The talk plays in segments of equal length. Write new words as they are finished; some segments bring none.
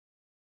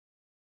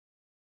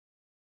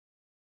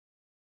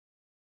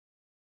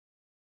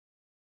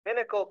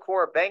Finacle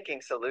Core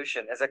Banking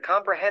Solution is a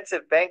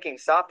comprehensive banking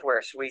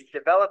software suite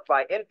developed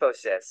by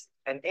Infosys,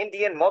 an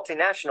Indian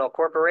multinational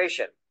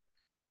corporation.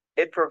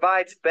 It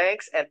provides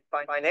banks and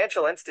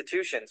financial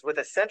institutions with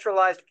a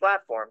centralized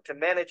platform to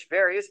manage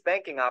various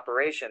banking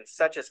operations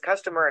such as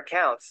customer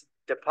accounts,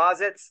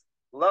 deposits,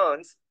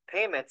 loans,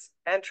 payments,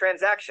 and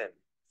transactions.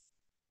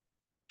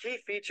 Key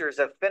features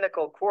of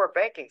Finacle Core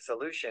Banking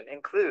Solution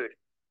include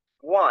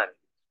 1.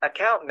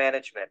 Account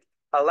management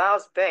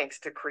allows banks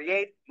to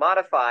create,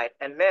 modify,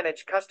 and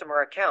manage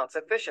customer accounts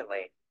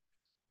efficiently.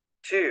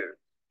 2.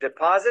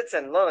 Deposits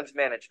and loans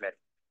management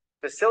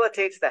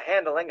facilitates the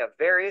handling of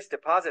various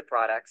deposit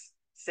products,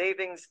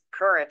 savings,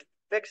 current,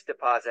 fixed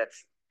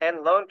deposits,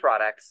 and loan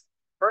products,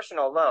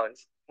 personal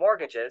loans,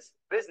 mortgages,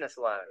 business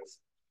loans.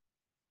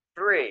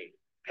 3.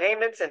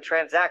 Payments and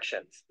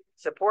transactions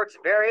supports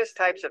various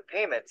types of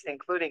payments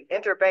including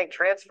interbank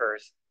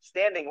transfers,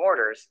 standing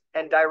orders,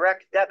 and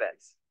direct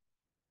debits.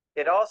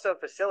 It also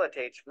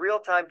facilitates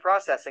real-time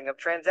processing of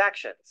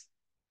transactions.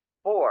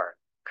 4.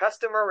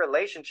 Customer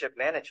Relationship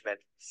Management,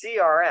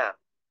 CRM,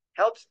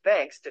 helps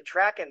banks to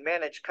track and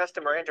manage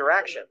customer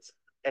interactions,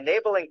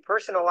 enabling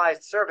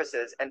personalized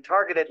services and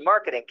targeted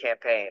marketing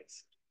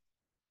campaigns.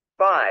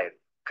 5.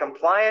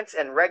 Compliance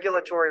and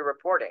regulatory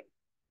reporting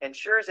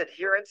ensures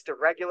adherence to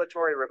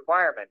regulatory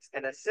requirements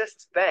and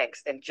assists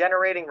banks in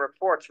generating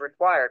reports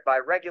required by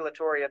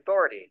regulatory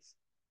authorities.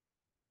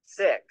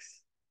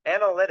 6.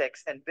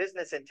 Analytics and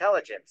business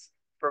intelligence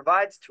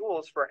provides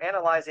tools for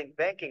analyzing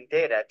banking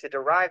data to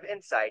derive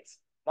insights,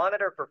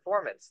 monitor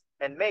performance,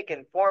 and make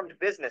informed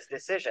business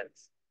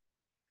decisions.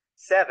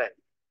 7.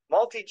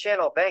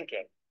 Multi-channel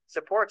banking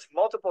supports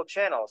multiple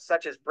channels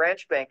such as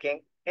branch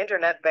banking,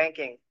 internet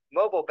banking,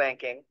 mobile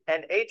banking,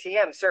 and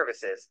ATM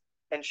services,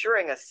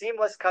 ensuring a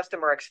seamless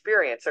customer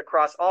experience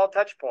across all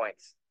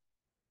touchpoints.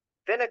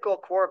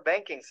 Finacle Core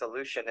Banking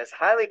Solution is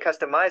highly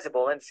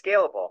customizable and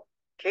scalable,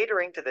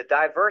 catering to the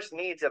diverse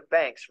needs of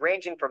banks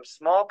ranging from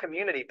small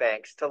community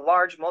banks to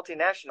large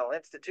multinational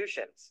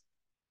institutions.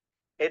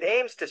 It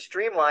aims to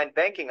streamline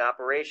banking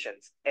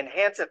operations,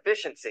 enhance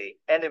efficiency,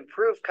 and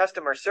improve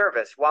customer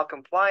service while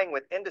complying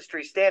with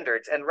industry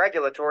standards and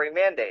regulatory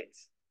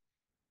mandates.